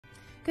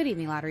Good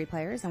evening, lottery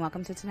players, and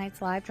welcome to tonight's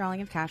live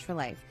drawing of Cash for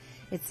Life.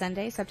 It's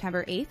Sunday,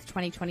 September 8th,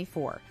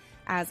 2024.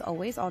 As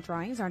always, all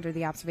drawings are under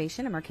the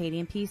observation of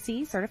Mercadian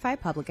PC certified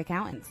public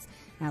accountants.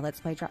 Now let's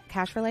play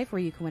Cash for Life, where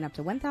you can win up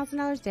to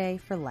 $1,000 a day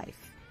for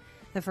life.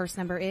 The first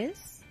number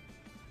is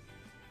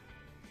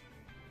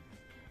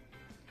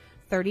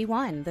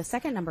 31. The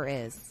second number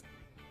is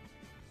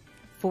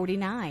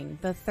 49.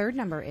 The third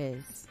number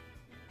is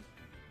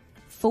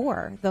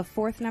 4. The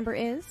fourth number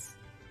is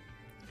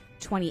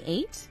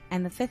 28.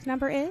 And the fifth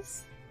number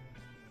is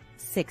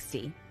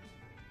 60.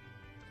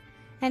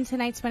 And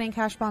tonight's winning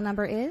cash ball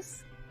number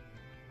is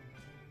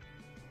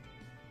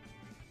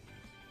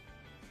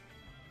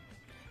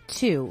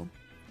 2.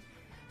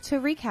 To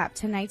recap,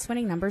 tonight's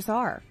winning numbers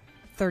are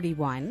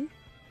 31,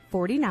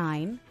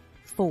 49,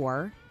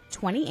 4,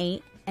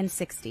 28, and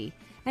 60.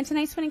 And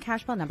tonight's winning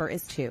cash ball number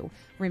is 2.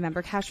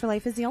 Remember, Cash for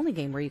Life is the only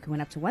game where you can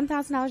win up to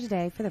 $1,000 a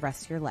day for the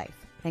rest of your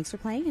life. Thanks for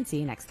playing, and see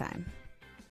you next time.